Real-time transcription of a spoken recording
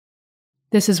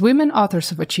This is Women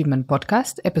Authors of Achievement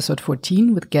podcast, episode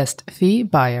 14, with guest Fee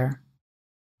Bayer.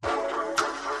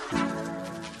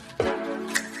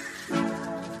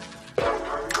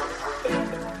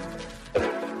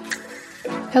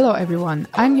 Hello everyone,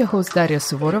 I'm your host Daria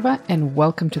Suvorova and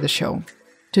welcome to the show.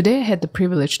 Today I had the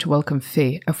privilege to welcome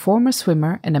Fee, a former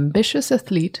swimmer and ambitious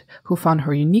athlete who found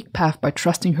her unique path by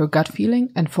trusting her gut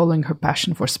feeling and following her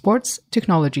passion for sports,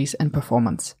 technologies and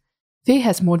performance. Fee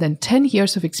has more than 10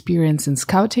 years of experience in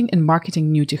scouting and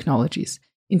marketing new technologies.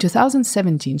 In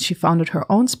 2017, she founded her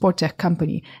own sport tech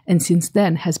company and since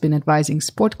then has been advising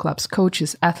sport clubs,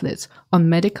 coaches, athletes on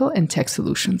medical and tech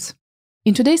solutions.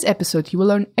 In today's episode, you will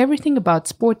learn everything about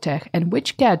sport tech and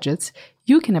which gadgets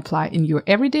you can apply in your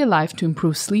everyday life to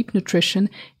improve sleep,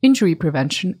 nutrition, injury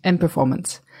prevention, and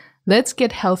performance. Let's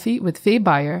get healthy with Fee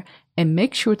Bayer and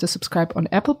make sure to subscribe on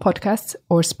Apple Podcasts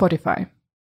or Spotify.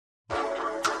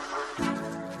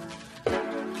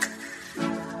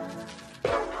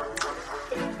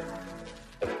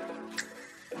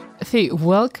 Fee,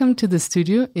 welcome to the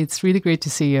studio. It's really great to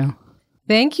see you.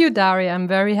 Thank you, Daria. I'm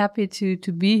very happy to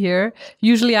be here.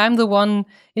 Usually I'm the one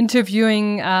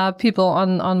interviewing people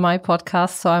on my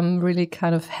podcast, so I'm really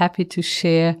kind of happy to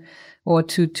share or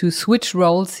to switch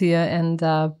roles here and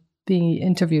being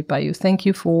interviewed by you. Thank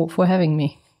you for having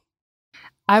me.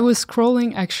 I was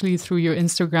scrolling actually through your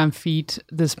Instagram feed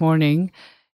this morning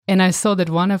and I saw that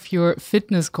one of your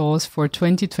fitness goals for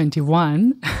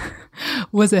 2021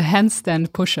 was a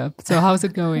handstand push-up. So how's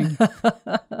it going?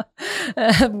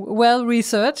 Well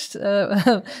researched,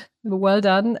 well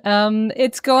done.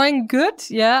 It's going good.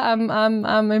 Yeah,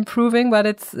 I'm improving,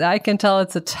 but I can tell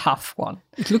it's a tough one.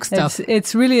 It looks tough.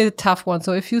 It's really a tough one.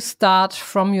 So if you start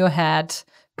from your head,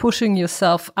 pushing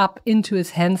yourself up into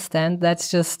his handstand,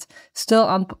 that's just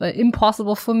still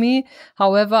impossible for me.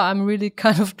 However, I'm really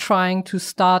kind of trying to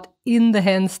start in the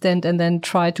handstand and then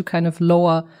try to kind of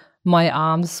lower my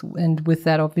arms and with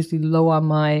that obviously lower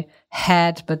my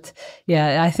head. But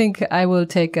yeah, I think I will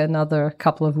take another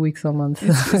couple of weeks or months.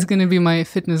 It's going to be my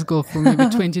fitness goal for maybe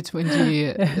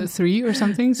 2023 or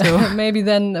something. So maybe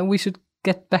then we should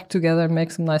get back together and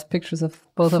make some nice pictures of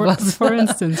both of us. For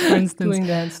instance. Doing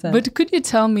the handstand. But could you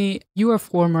tell me, you are a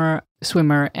former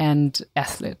swimmer and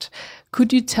athlete.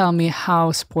 Could you tell me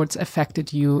how sports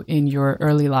affected you in your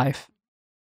early life?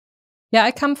 Yeah,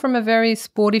 I come from a very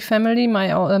sporty family.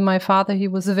 My father, he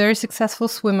was a very successful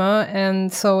swimmer.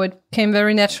 And so it came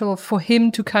very natural for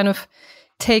him to kind of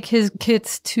take his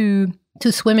kids to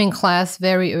swimming class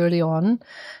very early on.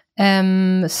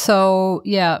 So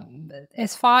yeah,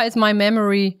 as far as my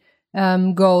memory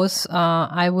goes,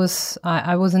 I was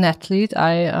an athlete.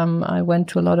 I went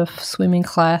to a lot of swimming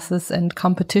classes and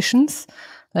competitions.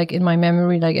 Like in my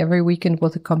memory, like every weekend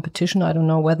was a competition. I don't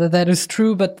know whether that is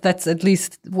true, but that's at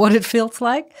least what it feels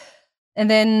like. And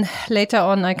then later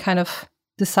on, I kind of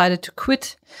decided to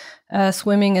quit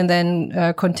swimming and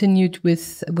then continued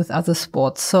with other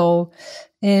sports. So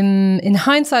in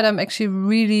hindsight, I'm actually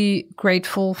really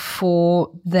grateful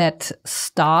for that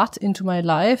start into my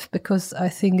life because I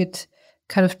think it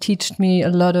kind of taught me a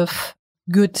lot of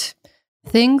good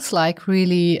things like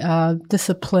really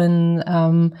discipline,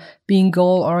 being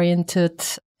goal-oriented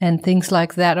and things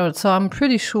like that. So I'm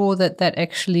pretty sure that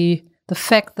actually the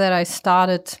fact that I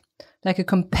started like a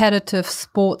competitive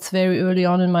sports very early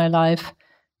on in my life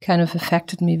kind of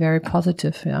affected me very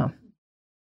positive, yeah.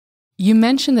 You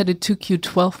mentioned that it took you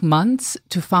 12 months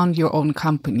to found your own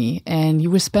company and you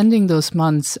were spending those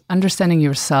months understanding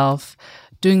yourself,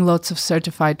 doing lots of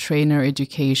certified trainer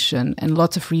education and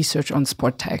lots of research on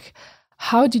sport tech.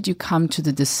 How did you come to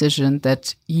the decision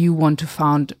that you want to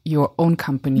found your own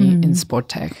company in sport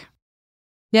tech?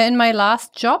 Yeah, in my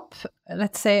last job,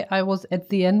 let's say I was at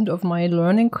the end of my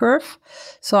learning curve.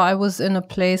 So I was in a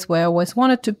place where I always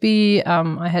wanted to be.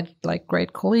 I had like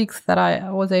great colleagues that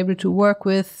I was able to work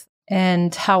with.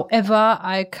 And however,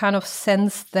 I kind of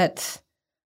sensed that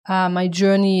my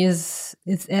journey is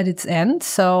at its end.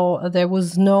 So there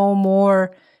was no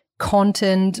more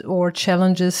content or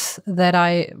challenges that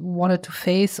I wanted to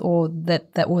face or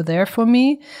that were there for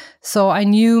me. So I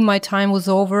knew my time was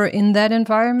over in that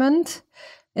environment.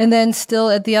 And then still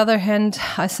at the other hand,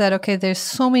 I said, okay, there's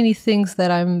so many things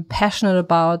that I'm passionate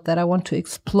about that I want to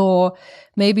explore.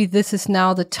 Maybe this is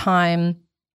now the time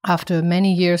after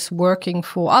many years working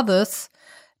for others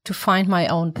to find my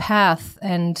own path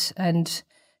and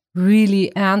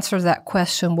really answer that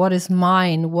question. What is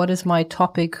mine? What is my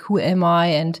topic? Who am I?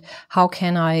 And how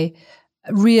can I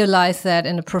realize that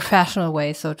in a professional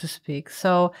way, so to speak?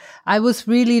 So I was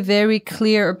really very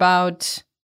clear about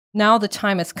now the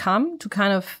time has come to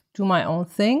kind of do my own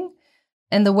thing.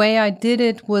 And the way I did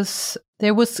it was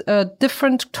there was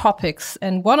different topics,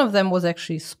 and one of them was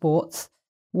actually sports,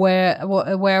 where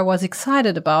I was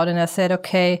excited about, and I said,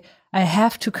 okay, I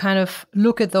have to kind of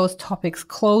look at those topics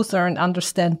closer and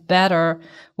understand better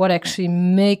what actually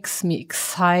makes me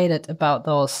excited about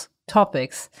those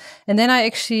topics. And then I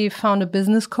actually found a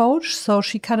business coach. So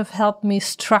she kind of helped me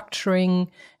structuring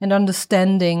and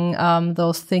understanding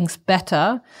those things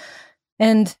better.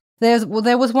 And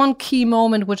there was one key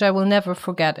moment which I will never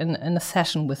forget in a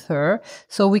session with her.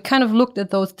 So we kind of looked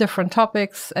at those different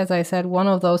topics. As I said, one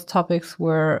of those topics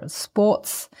were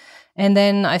sports. And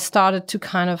then I started to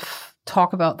kind of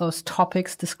talk about those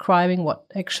topics, describing what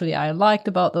actually I liked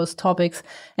about those topics.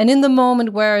 And in the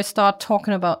moment where I start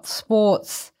talking about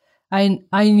sports, I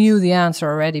knew the answer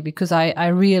already, because I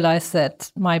realized that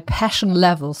my passion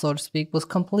level, so to speak, was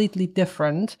completely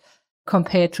different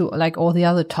compared to like all the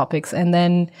other topics. And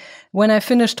then when I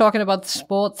finished talking about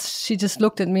sports, she just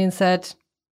looked at me and said,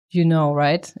 you know,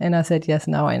 right? And I said, yes,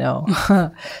 now I know.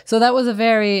 So that was a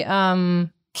very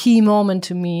key moment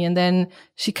to me. And then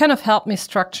she kind of helped me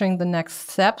structuring the next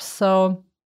steps. So,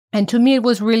 and to me, it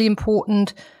was really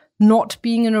important not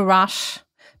being in a rush,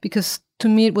 because to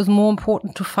me, it was more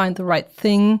important to find the right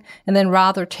thing and then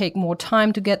rather take more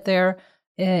time to get there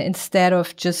instead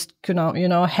of just,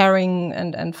 herring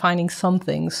and finding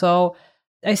something. So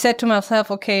I said to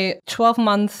myself, okay, 12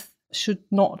 months should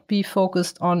not be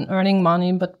focused on earning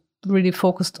money, but really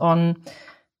focused on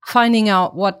finding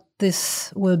out what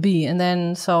this will be. And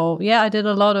then, so yeah, I did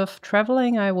a lot of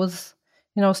traveling. I was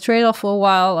in Australia for a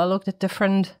while. I looked at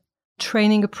different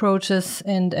training approaches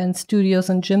and studios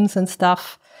and gyms and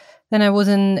stuff. Then I was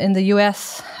in the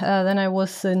US. Then I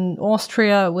was in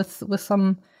Austria with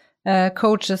some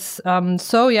coaches.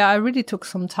 So yeah, I really took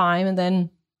some time. And then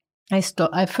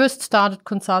I first started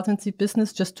consultancy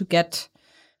business just to get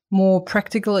more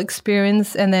practical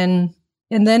experience. And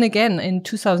then again in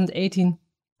 2018,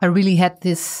 I really had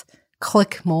this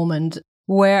click moment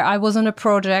where I was on a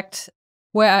project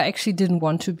where I actually didn't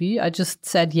want to be. I just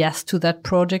said yes to that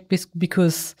project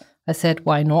because I said,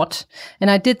 why not?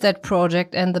 And I did that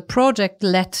project, and the project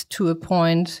led to a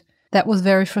point that was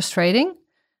very frustrating.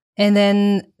 And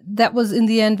then that was in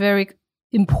the end very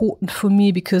important for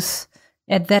me, because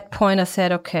at that point I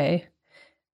said, okay,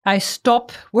 I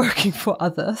stop working for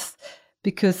others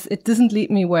because it doesn't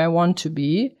lead me where I want to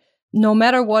be. No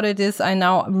matter what it is, I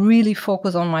now really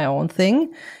focus on my own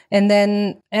thing. And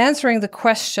then answering the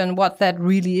question, what that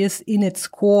really is in its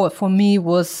core for me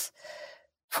was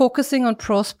focusing on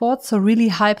pro sports, so really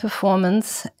high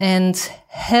performance, and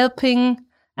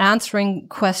answering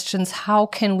questions, how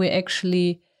can we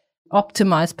actually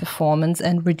optimize performance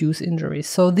and reduce injuries?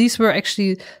 So these were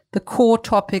actually the core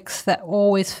topics that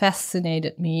always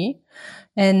fascinated me.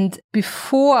 And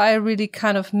before I really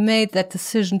kind of made that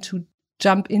decision to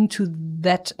jump into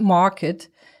that market,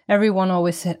 everyone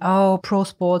always said, oh, pro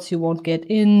sports, you won't get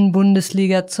in,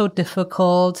 Bundesliga, it's so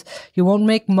difficult, you won't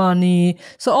make money.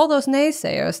 So all those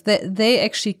naysayers, they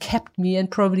actually kept me, and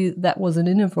probably that was an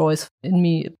inner voice in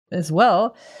me as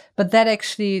well, but that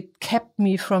actually kept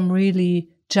me from really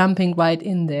jumping right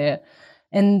in there.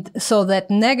 And so that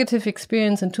negative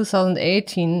experience in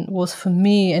 2018 was for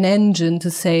me an engine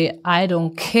to say, I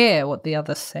don't care what the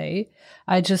others say.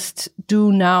 I just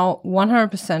do now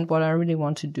 100% what I really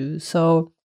want to do.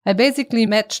 So I basically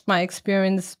matched my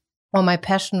experience or my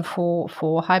passion for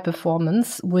high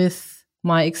performance with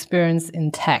my experience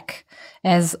in tech,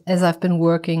 as I've been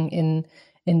working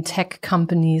in tech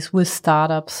companies with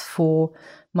startups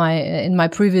in my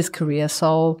previous career.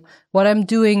 So what I'm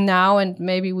doing now, and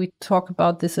maybe we talk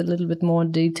about this a little bit more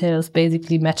in detail, is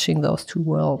basically matching those two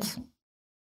worlds.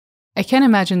 I can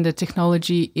imagine that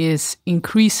technology is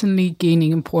increasingly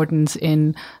gaining importance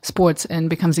in sports and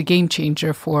becomes a game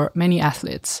changer for many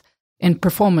athletes and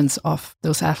performance of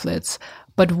those athletes.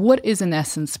 But what is in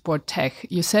essence sport tech?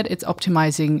 You said it's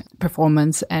optimizing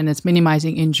performance and it's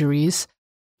minimizing injuries.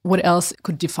 What else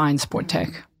could define sport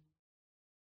tech?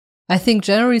 I think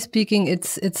generally speaking,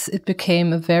 it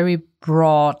became a very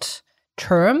broad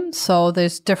term. So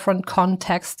there's different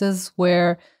contexts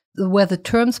where the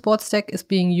term sports tech is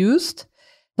being used.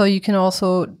 So you can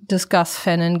also discuss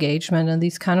fan engagement and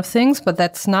these kind of things, but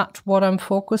that's not what I'm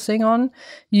focusing on.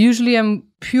 Usually I'm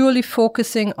purely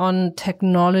focusing on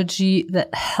technology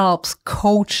that helps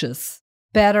coaches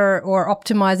better or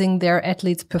optimizing their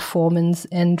athletes' performance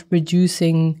and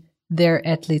reducing their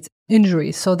athletes'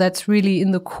 injuries. So that's really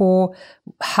in the core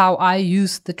how I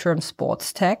use the term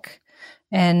sports tech.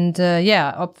 And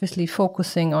obviously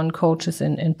focusing on coaches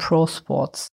in pro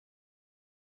sports.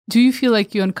 Do you feel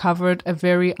like you uncovered a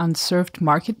very unserved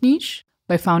market niche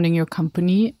by founding your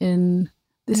company in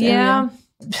this area?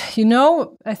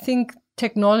 I think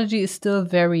technology is still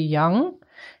very young,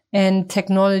 and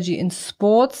technology in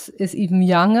sports is even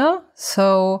younger.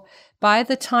 So by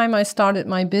the time I started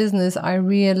my business, I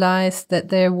realized that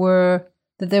there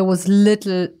was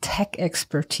little tech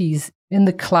expertise in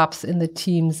the clubs, in the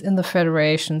teams, in the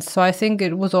federations. So I think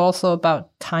it was also about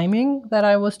timing that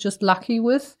I was just lucky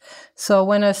with. So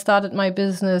when I started my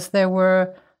business, there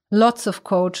were lots of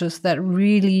coaches that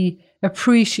really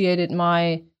appreciated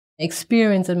my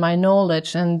experience and my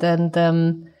knowledge, and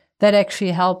then that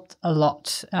actually helped a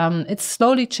lot. It's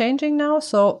slowly changing now.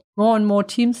 So more and more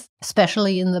teams,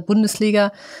 especially in the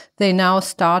Bundesliga, they now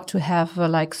start to have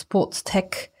like sports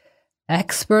tech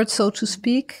experts, so to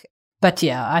speak. But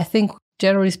yeah, I think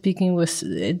generally speaking,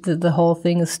 the whole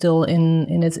thing is still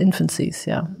in its infancies.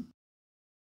 Yeah.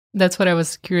 That's what I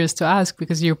was curious to ask,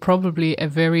 because you're probably a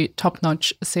very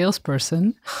top-notch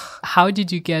salesperson. How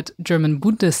did you get German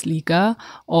Bundesliga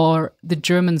or the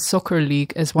German Soccer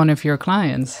League as one of your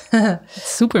clients? It's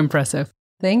super impressive.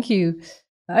 Thank you.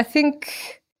 I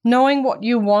think knowing what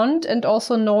you want and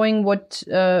also knowing what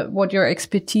your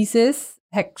expertise is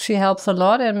actually helps a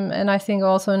lot. And I think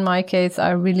also in my case,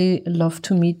 I really love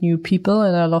to meet new people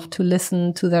and I love to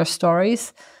listen to their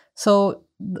stories. So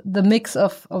the mix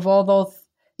of all those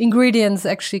ingredients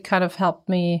actually kind of helped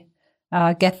me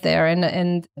get there.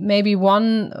 And maybe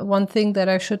one thing that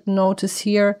I should notice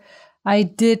here, I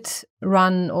did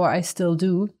run, or I still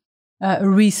do, a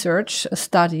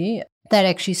study that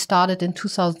actually started in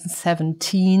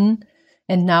 2017.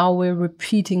 And now we're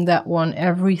repeating that one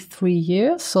every 3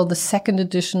 years. So the second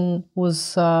edition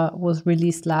was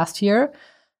released last year.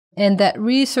 And that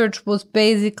research was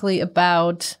basically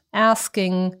about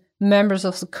asking members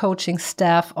of the coaching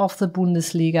staff of the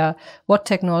Bundesliga, what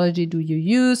technology do you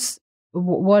use?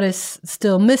 What is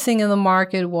still missing in the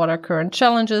market? What are current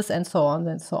challenges? And so on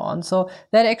and so on. So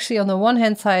that actually on the one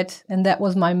hand side, and that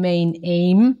was my main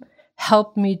aim,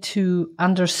 helped me to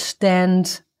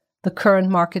understand the current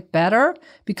market better,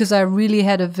 because I really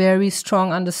had a very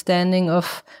strong understanding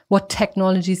of what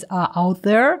technologies are out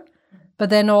there. But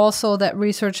then also that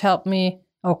research helped me,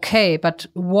 okay, but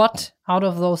what out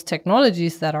of those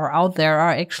technologies that are out there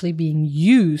are actually being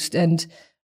used, and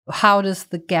how does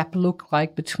the gap look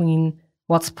like between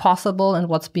what's possible and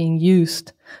what's being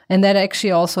used? And that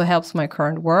actually also helps my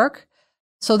current work.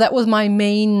 So that was my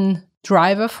main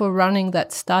driver for running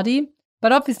that study.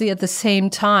 But obviously at the same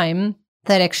time,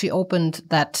 that actually opened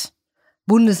that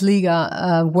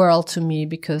Bundesliga world to me,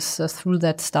 because through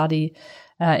that study,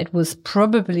 it was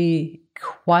probably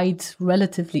quite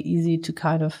relatively easy to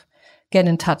kind of get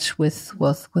in touch with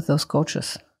those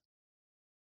coaches.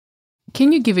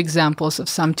 Can you give examples of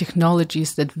some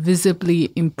technologies that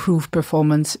visibly improve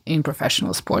performance in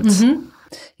professional sports? Mm-hmm.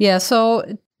 Yeah, so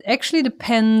it actually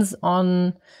depends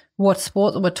on what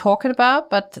sport we're talking about,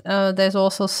 but there's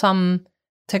also some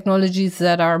technologies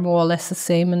that are more or less the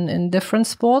same in different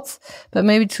sports. But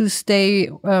maybe to stay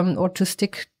or to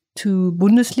stick to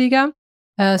Bundesliga.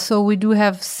 So we do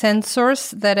have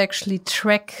sensors that actually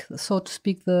track, so to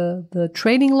speak, the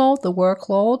training load, the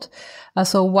workload.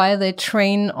 So while they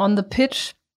train on the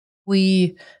pitch,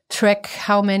 we track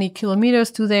how many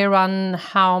kilometers do they run,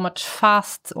 how much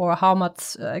fast or how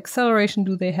much acceleration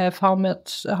do they have, how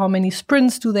many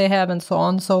sprints do they have, and so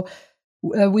on. So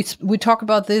we talk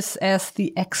about this as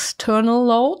the external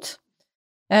load.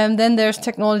 And then there's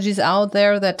technologies out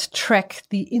there that track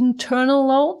the internal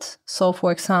load. So,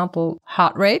 for example,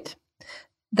 heart rate.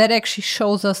 That actually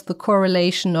shows us the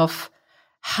correlation of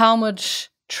how much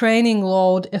training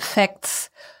load affects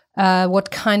what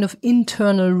kind of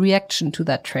internal reaction to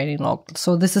that training load.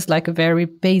 So this is like a very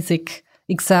basic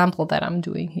example that I'm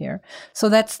doing here. So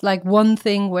that's like one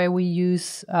thing where we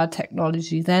use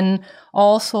technology. Then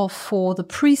also for the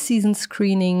preseason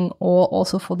screening or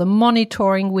also for the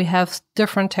monitoring, we have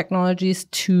different technologies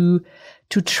to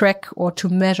track or to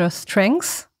measure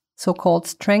strengths, so-called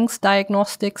strengths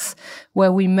diagnostics,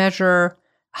 where we measure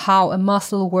how a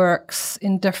muscle works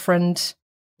in different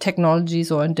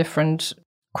technologies or in different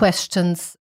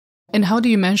questions. And how do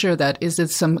you measure that? Is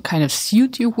it some kind of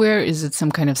suit you wear? Is it some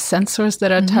kind of sensors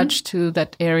that are attached to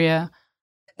that area?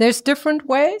 There's different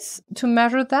ways to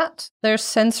measure that. There's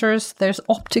sensors, there's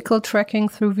optical tracking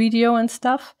through video and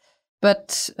stuff.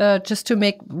 But just to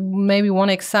make maybe one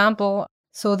example,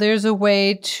 so there's a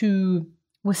way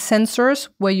with sensors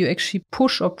where you actually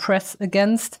push or press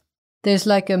against. There's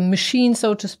like a machine,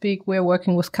 so to speak. We're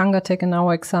working with Kangatech in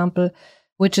our example,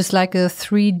 which is like a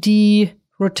 3D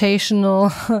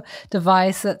rotational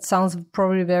device. That sounds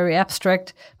probably very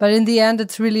abstract, but in the end,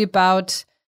 it's really about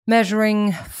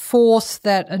measuring force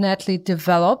that an athlete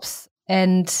develops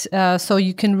And so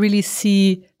you can really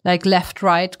see like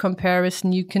left-right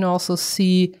comparison. You can also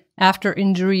see after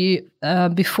injury,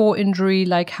 before injury,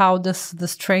 like how does the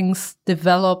strength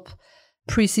develop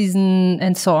preseason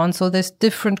and so on. So there's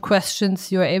different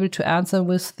questions you're able to answer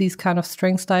with these kind of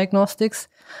strength diagnostics.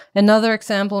 Another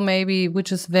example maybe,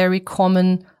 which is very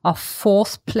common, are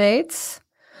force plates.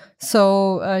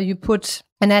 So you put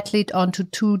an athlete onto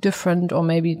two different, or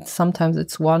maybe sometimes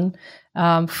it's one,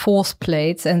 force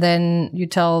plates, and then you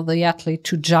tell the athlete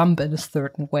to jump in a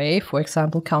certain way. For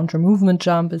example, counter movement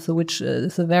jump which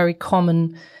is a very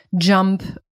common jump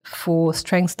for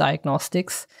strength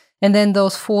diagnostics. And then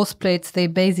those force plates, they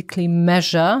basically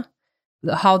measure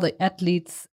how the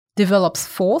athlete develops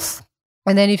force.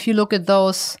 And then if you look at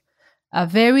those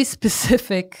very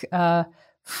specific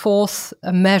force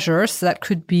measures, that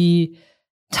could be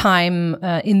time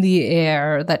in the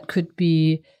air, that could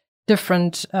be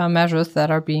different measures that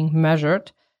are being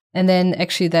measured. And then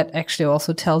that actually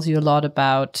also tells you a lot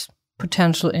about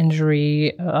potential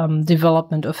injury,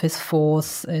 development of his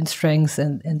force and strength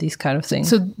and these kind of things.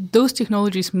 So those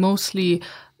technologies mostly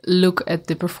look at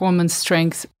the performance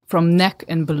strength from neck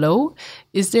and below.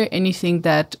 Is there anything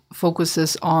that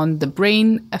focuses on the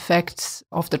brain effects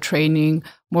of the training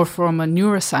more from a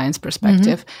neuroscience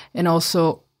perspective? Mm-hmm. And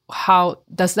also, how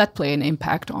does that play an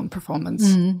impact on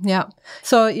performance?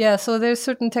 So there's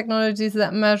certain technologies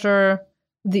that measure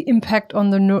the impact on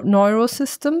the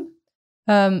neurosystem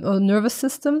or nervous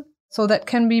system. So that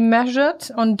can be measured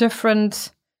on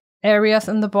different areas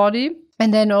in the body.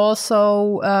 And then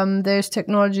also there's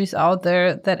technologies out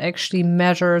there that actually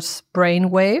measures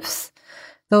brain waves.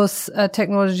 Those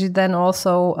technologies then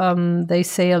also, they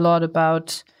say a lot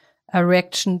about a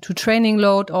reaction to training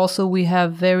load. Also, we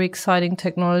have very exciting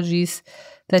technologies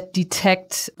that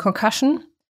detect concussion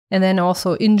and then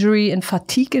also injury and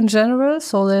fatigue in general.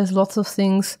 So there's lots of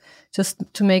things. Just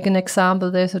to make an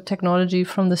example, there's a technology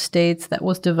from the States that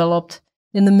was developed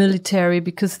in the military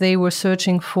because they were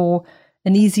searching for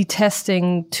an easy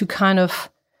testing to kind of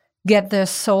get their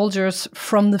soldiers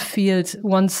from the field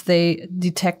once they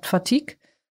detect fatigue.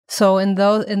 So in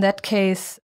that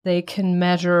case, they can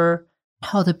measure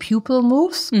how the pupil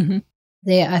moves. Mm-hmm.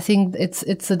 I think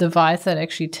it's a device that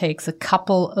actually takes a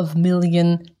couple of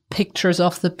million pictures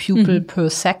of the pupil mm-hmm. per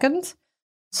second.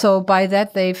 So by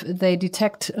that, they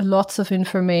detect lots of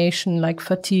information like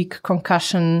fatigue,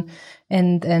 concussion,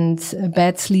 and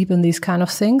bad sleep and these kind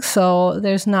of things. So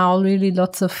there's now really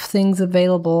lots of things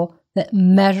available that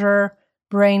measure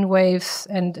brain waves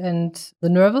and the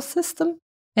nervous system.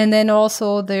 And then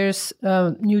also there's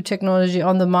new technology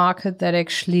on the market that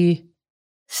actually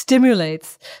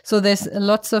stimulates. So there's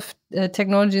lots of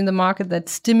technology in the market that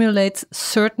stimulates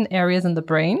certain areas in the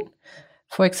brain.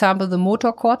 For example, the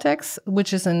motor cortex,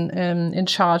 which is in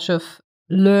charge of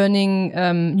learning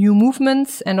new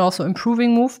movements and also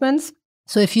improving movements.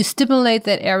 So if you stimulate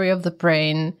that area of the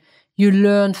brain, you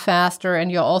learn faster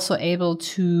and you're also able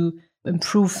to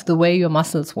improve the way your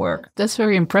muscles work. That's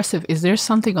very impressive. Is there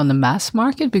something on the mass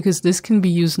market? Because this can be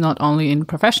used not only in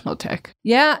professional tech.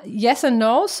 Yeah, yes and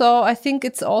no. So I think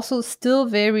it's also still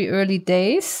very early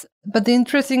days. But the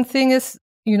interesting thing is,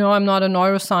 I'm not a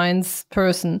neuroscience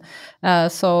person,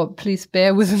 so please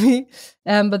bear with me.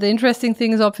 But the interesting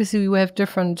thing is obviously we have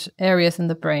different areas in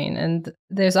the brain, and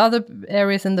there's other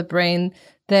areas in the brain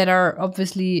that are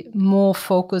obviously more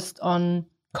focused on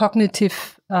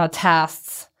cognitive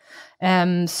tasks.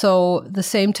 So the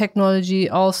same technology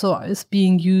also is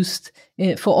being used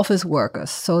for office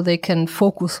workers, so they can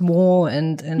focus more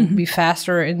and mm-hmm. be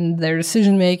faster in their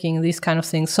decision making and these kind of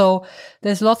things. So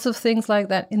there's lots of things like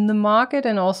that in the market,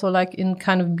 and also like in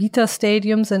kind of beta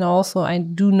stadiums. And also I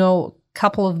do know a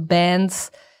couple of bands,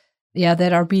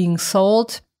 that are being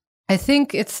sold. I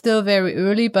think it's still very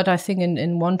early, but I think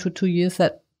in 1 to 2 years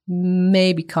that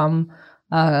may become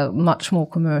much more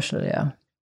commercial. Yeah.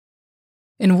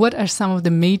 And what are some of the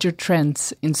major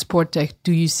trends in sport tech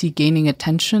do you see gaining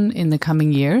attention in the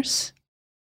coming years?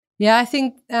 Yeah, I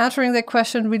think answering that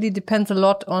question really depends a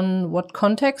lot on what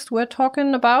context we're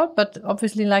talking about. But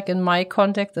obviously, like in my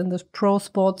context in the pro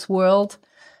sports world,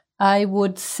 I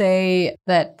would say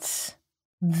that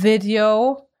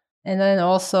video and then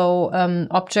also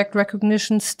object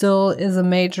recognition still is a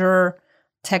major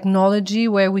technology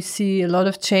where we see a lot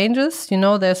of changes.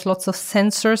 There's lots of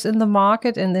sensors in the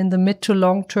market, and in the mid to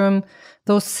long term,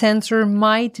 those sensors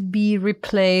might be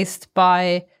replaced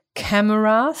by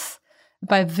cameras,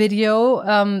 by video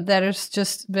that is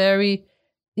just very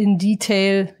in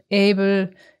detail able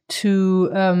to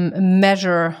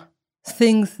measure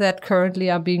things that currently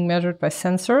are being measured by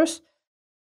sensors.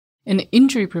 And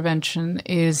injury prevention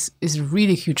is a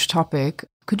really huge topic.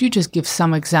 Could you just give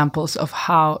some examples of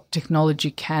how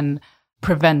technology can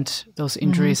prevent those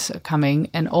injuries coming?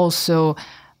 And also,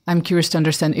 I'm curious to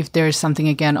understand if there is something,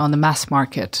 again, on the mass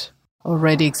market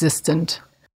already existent.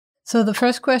 So the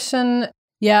first question,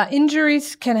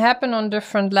 injuries can happen on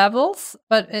different levels,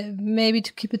 but maybe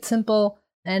to keep it simple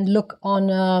and look on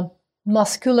a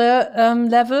muscular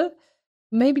level,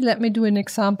 maybe let me do an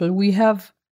example. We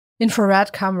have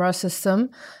infrared camera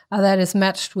system that is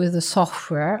matched with the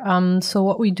software. So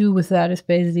what we do with that is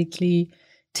basically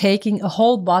taking a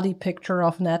whole body picture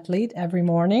of an athlete every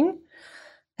morning.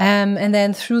 And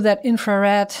then through that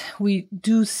infrared, we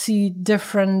do see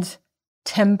different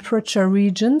temperature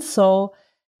regions. So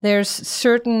there's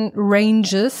certain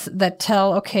ranges that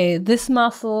tell, okay, this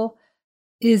muscle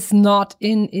is not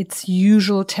in its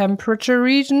usual temperature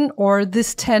region, or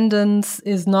this tendon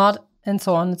is not, and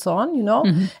so on and so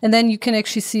on, And then you can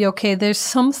actually see, okay, there's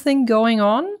something going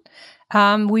on.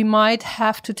 We might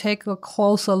have to take a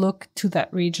closer look to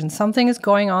that region. Something is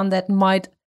going on that might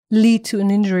lead to an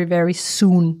injury very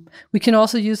soon. We can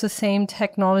also use the same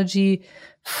technology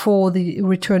for the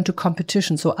return to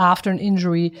competition. So after an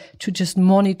injury, to just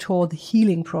monitor the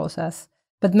healing process.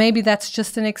 But maybe that's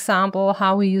just an example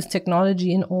how we use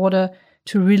technology in order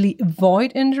to really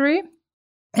avoid injury.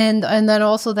 And then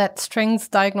also that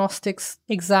strength diagnostics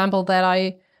example that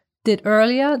I did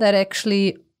earlier, that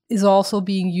actually is also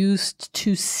being used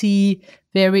to see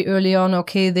very early on,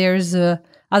 okay, there's a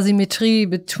asymmetry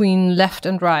between left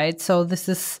and right. So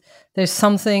there's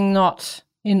something not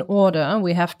in order.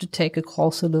 We have to take a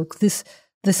closer look.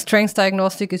 The strength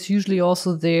diagnostic is usually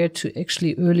also there to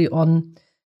actually early on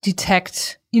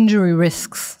detect injury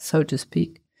risks, so to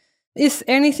speak. Is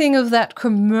anything of that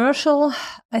commercial?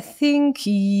 I think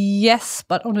yes,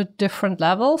 but on a different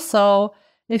level. So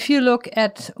if you look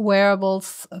at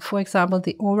wearables, for example,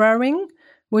 the Oura Ring,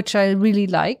 which I really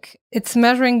like, it's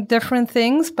measuring different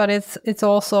things, but it's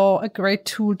also a great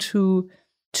tool to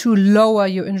lower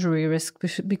your injury risk,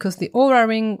 because the Oura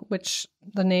Ring, which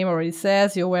the name already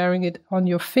says, you're wearing it on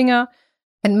your finger,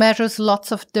 and measures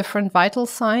lots of different vital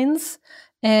signs.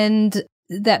 And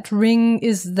that ring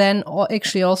is then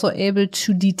actually also able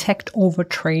to detect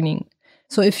overtraining.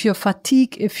 So if you're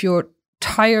fatigued, if you're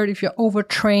tired, if you're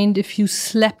overtrained, if you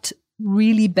slept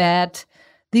really bad,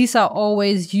 these are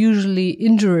always usually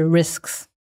injury risks.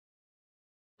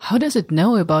 How does it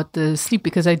know about the sleep?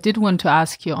 Because I did want to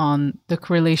ask you on the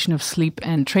correlation of sleep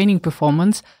and training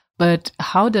performance, but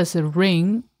how does a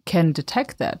ring can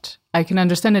detect that? I can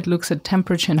understand it looks at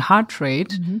temperature and heart rate.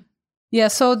 Mm-hmm. Yeah,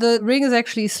 so the ring is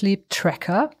actually a sleep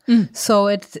tracker. So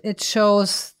it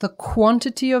shows the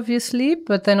quantity of your sleep,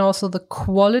 but then also the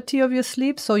quality of your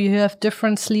sleep. So you have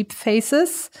different sleep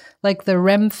phases, like the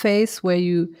REM phase, where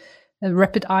you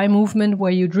rapid eye movement,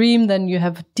 where you dream. Then you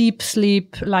have deep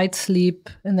sleep, light sleep,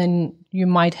 and then you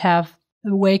might have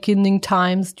awakening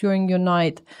times during your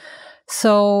night.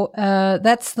 So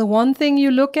that's the one thing you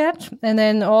look at. And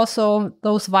then also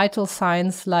those vital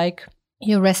signs like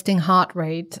your resting heart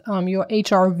rate, your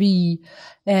HRV,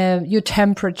 your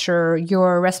temperature,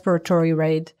 your respiratory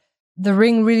rate. The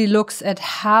ring really looks at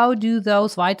how do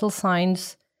those vital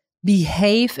signs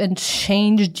behave and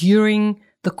change during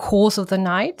the course of the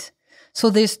night.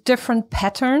 So there's different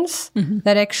patterns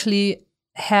that actually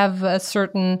have a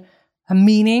certain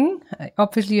meaning.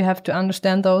 Obviously, you have to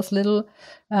understand those little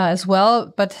as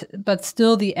well, but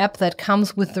still the app that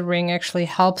comes with the ring actually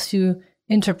helps you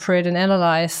interpret and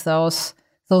analyze those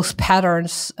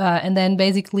patterns. And then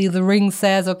basically the ring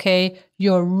says, okay,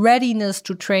 your readiness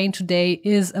to train today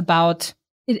is about,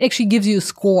 it actually gives you a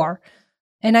score.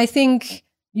 And I think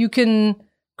you can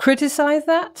criticize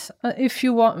that if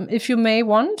you may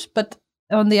want, but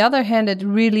on the other hand, it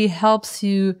really helps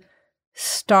you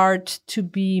start to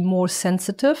be more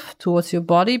sensitive towards your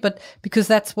body, but because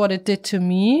that's what it did to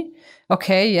me.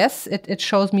 Okay, yes, it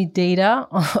shows me data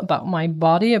about my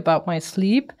body, about my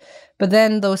sleep, but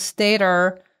then those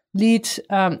data lead,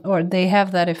 or they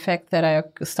have that effect that I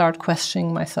start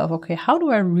questioning myself. Okay, how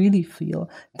do I really feel?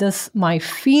 Does my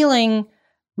feeling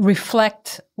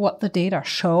reflect what the data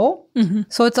show?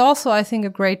 So it's also, I think, a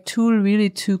great tool really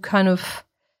to kind of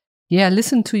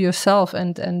listen to yourself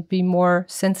and be more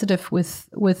sensitive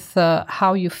with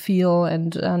how you feel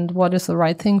and what is the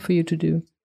right thing for you to do.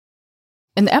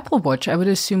 An Apple Watch, I would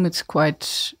assume it's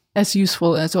quite as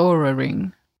useful as Oura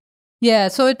Ring. Yeah,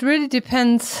 so it really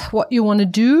depends what you want to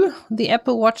do. The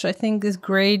Apple Watch, I think, is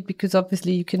great because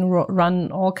obviously you can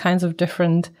run all kinds of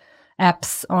different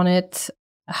apps on it.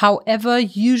 However,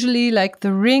 usually like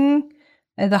the ring,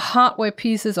 the hardware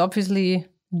piece is obviously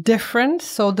different.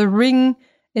 So the ring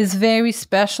is very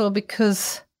special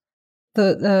because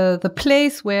the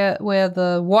place where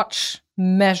the watch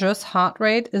measures heart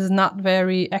rate is not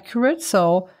very accurate.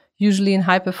 So usually in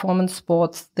high performance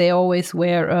sports, they always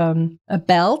wear a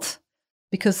belt,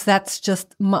 because that's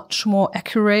just much more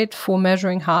accurate for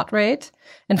measuring heart rate.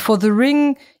 And for the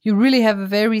ring, you really have a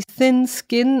very thin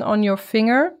skin on your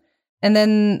finger. And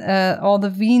then all the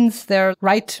veins, they're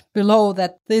right below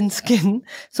that thin skin.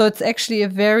 So it's actually a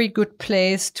very good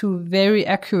place to very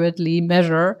accurately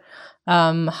measure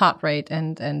heart rate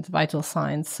and vital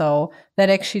signs. So that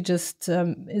actually just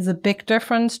is a big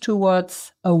difference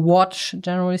towards a watch,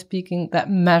 generally speaking, that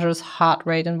measures heart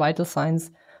rate and vital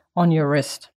signs on your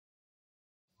wrist.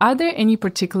 Are there any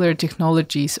particular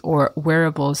technologies or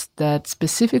wearables that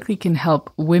specifically can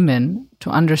help women to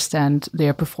understand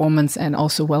their performance and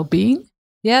also well-being?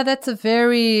 Yeah, that's a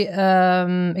very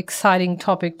exciting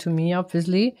topic to me,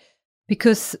 obviously,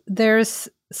 because there's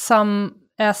some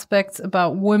aspects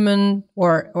about women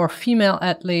or female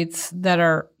athletes that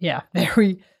are,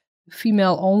 very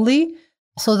female only.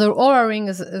 So the Oura Ring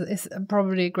is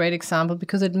probably a great example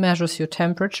because it measures your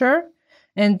temperature.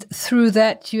 And through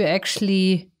that, you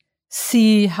actually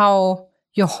see how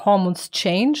your hormones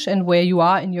change and where you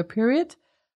are in your period.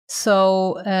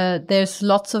 So there's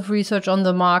lots of research on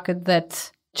the market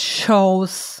that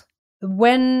shows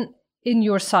when in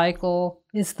your cycle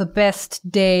is the best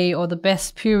day or the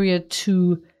best period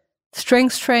to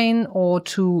strength train or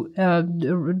to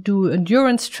do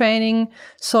endurance training.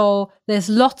 So there's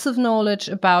lots of knowledge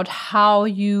about how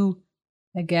you,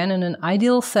 again, in an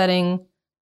ideal setting,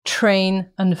 train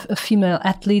a female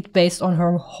athlete based on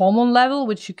her hormone level,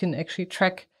 which you can actually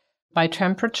track by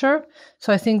temperature.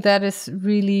 So I think that is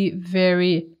really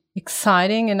very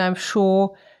exciting. And I'm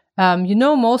sure,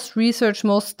 most research,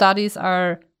 most studies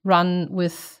are run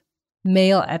with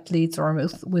male athletes or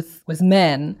with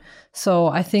men. So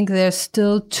I think there's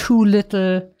still too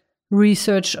little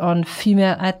research on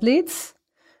female athletes.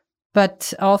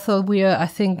 But also I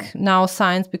think now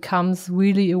science becomes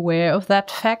really aware of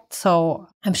that fact. So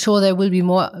I'm sure there will be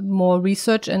more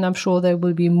research, and I'm sure there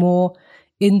will be more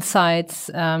insights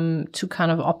to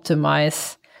kind of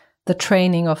optimize the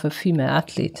training of a female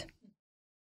athlete.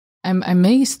 I'm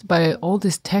amazed by all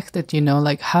this tech that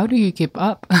like how do you keep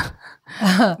up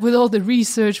with all the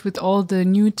research, with all the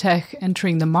new tech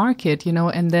entering the market,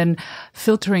 and then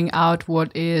filtering out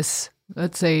what is,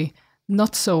 let's say,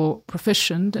 not so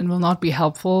proficient and will not be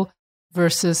helpful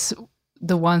versus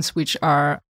the ones which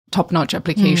are top-notch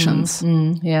applications.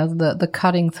 Yeah, the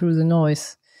cutting through the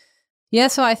noise. Yeah,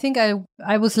 so I think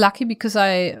I was lucky because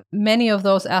many of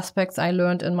those aspects I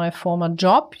learned in my former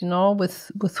job,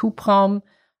 with Hubraum.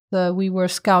 We were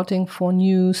scouting for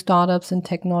new startups and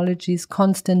technologies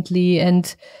constantly,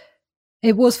 and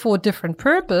it was for a different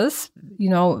purpose.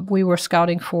 We were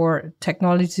scouting for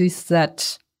technologies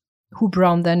that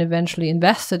Hubraum then eventually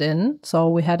invested in. So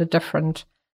we had a different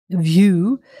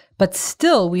view, but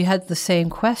still we had the same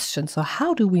question. So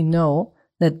how do we know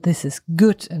that this is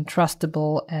good and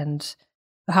trustable? And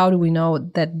how do we know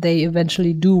that they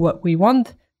eventually do what we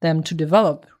want them to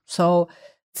develop? So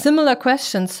similar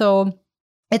question. So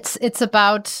it's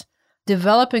about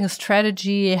developing a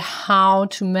strategy, how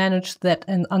to manage that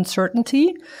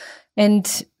uncertainty.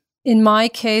 And in my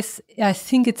case, I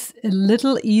think it's a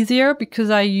little easier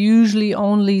because I usually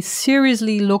only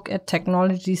seriously look at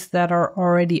technologies that are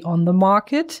already on the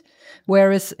market.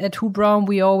 Whereas at Hubraum,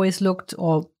 we always looked,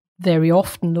 or very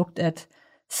often looked at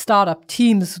startup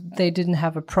teams. They didn't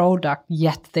have a product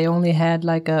yet. They only had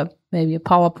maybe a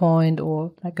PowerPoint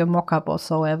or like a mock-up or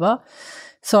so ever.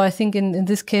 So I think in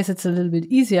this case, it's a little bit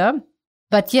easier.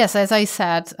 But yes, as I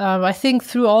said, I think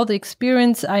through all the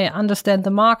experience, I understand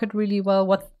the market really well.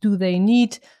 What do they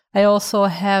need? I also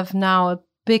have now a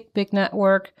big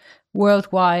network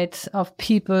worldwide of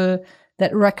people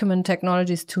that recommend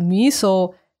technologies to me.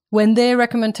 So when they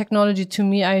recommend technology to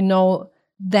me, I know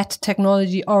that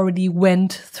technology already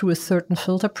went through a certain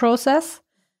filter process.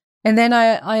 And then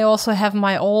I also have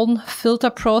my own filter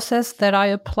process that I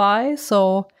apply.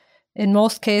 So in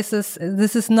most cases,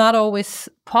 this is not always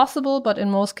possible, but in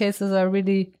most cases, I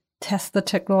really test the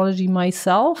technology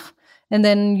myself. And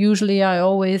then usually I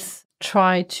always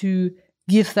try to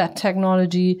give that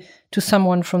technology to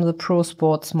someone from the pro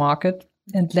sports market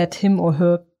and let him or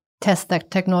her test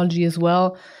that technology as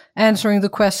well, answering the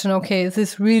question, okay, is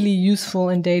this really useful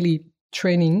in daily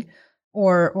training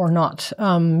or not?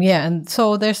 And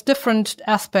so there's different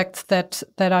aspects that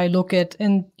I look at.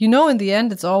 And, in the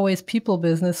end, it's always people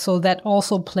business. So that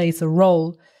also plays a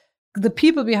role. The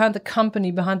people behind the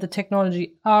company, behind the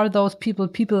technology, are those people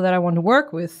that I want to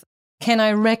work with. Can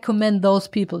I recommend those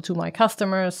people to my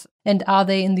customers? And are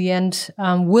they in the end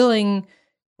willing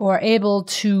or able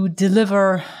to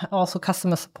deliver also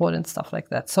customer support and stuff like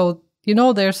that. So, you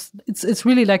know, it's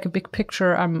really like a big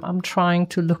picture I'm trying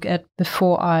to look at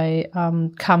before I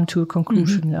come to a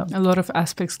conclusion. Mm-hmm. Yeah. A lot of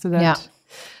aspects to that. Yeah.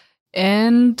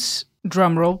 And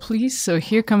drum roll, please. So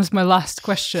here comes my last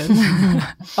question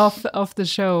of the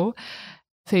show.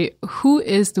 Faye, who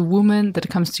is the woman that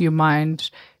comes to your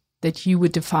mind that you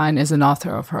would define as an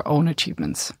author of her own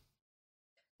achievements?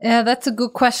 Yeah, that's a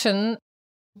good question.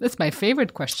 That's my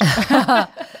favorite question.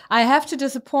 I have to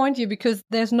disappoint you because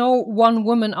there's no one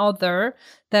woman out there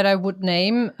that I would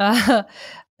name.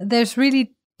 There's really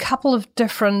a couple of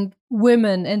different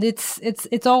women, and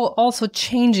it's all also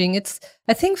changing.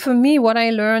 I think for me, what I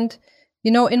learned,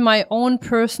 you know, in my own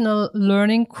personal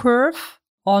learning curve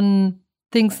on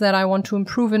things that I want to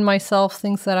improve in myself,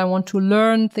 things that I want to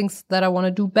learn, things that I want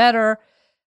to do better.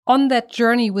 On that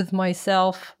journey with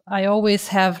myself, I always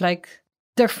have like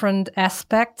different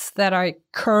aspects that I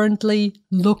currently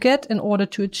look at in order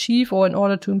to achieve or in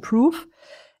order to improve.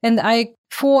 And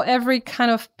for every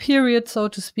kind of period, so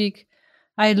to speak,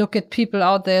 I look at people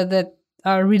out there that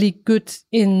are really good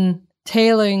in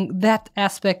tailoring that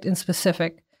aspect in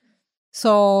specific.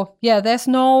 So yeah, there's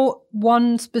no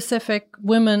one specific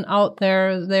woman out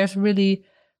there. There's really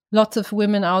lots of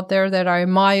women out there that I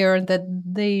admire, that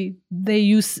they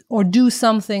use or do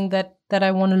something that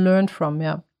I want to learn from.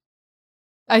 Yeah.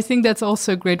 I think that's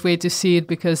also a great way to see it,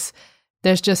 because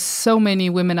there's just so many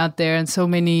women out there and so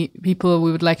many people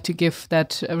we would like to give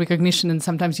that recognition. And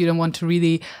sometimes you don't want to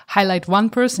really highlight one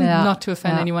person, not to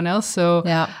offend anyone else. So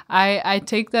I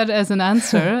take that as an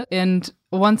answer. And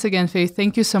once again, Faye,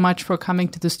 thank you so much for coming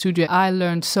to the studio. I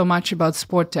learned so much about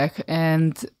sport tech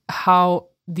and how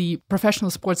the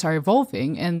professional sports are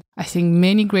evolving, and I think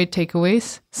many great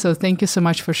takeaways. So thank you so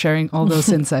much for sharing all those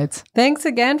insights. Thanks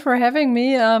again for having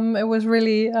me. It was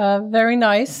really very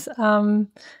nice.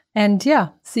 And yeah,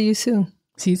 see you soon.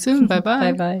 See you soon.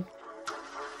 Bye-bye. Bye-bye.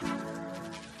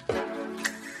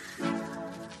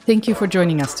 Thank you for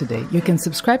joining us today. You can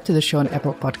subscribe to the show on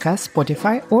Apple Podcasts,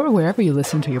 Spotify, or wherever you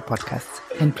listen to your podcasts.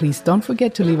 And please don't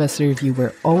forget to leave us a review.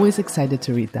 We're always excited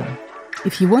to read them.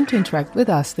 If you want to interact with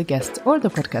us, the guests, or the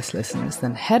podcast listeners,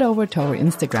 then head over to our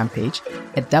Instagram page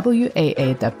at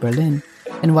WAA.Berlin.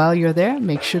 And while you're there,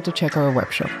 make sure to check our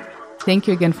webshop. Thank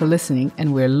you again for listening,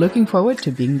 and we're looking forward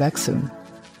to being back soon.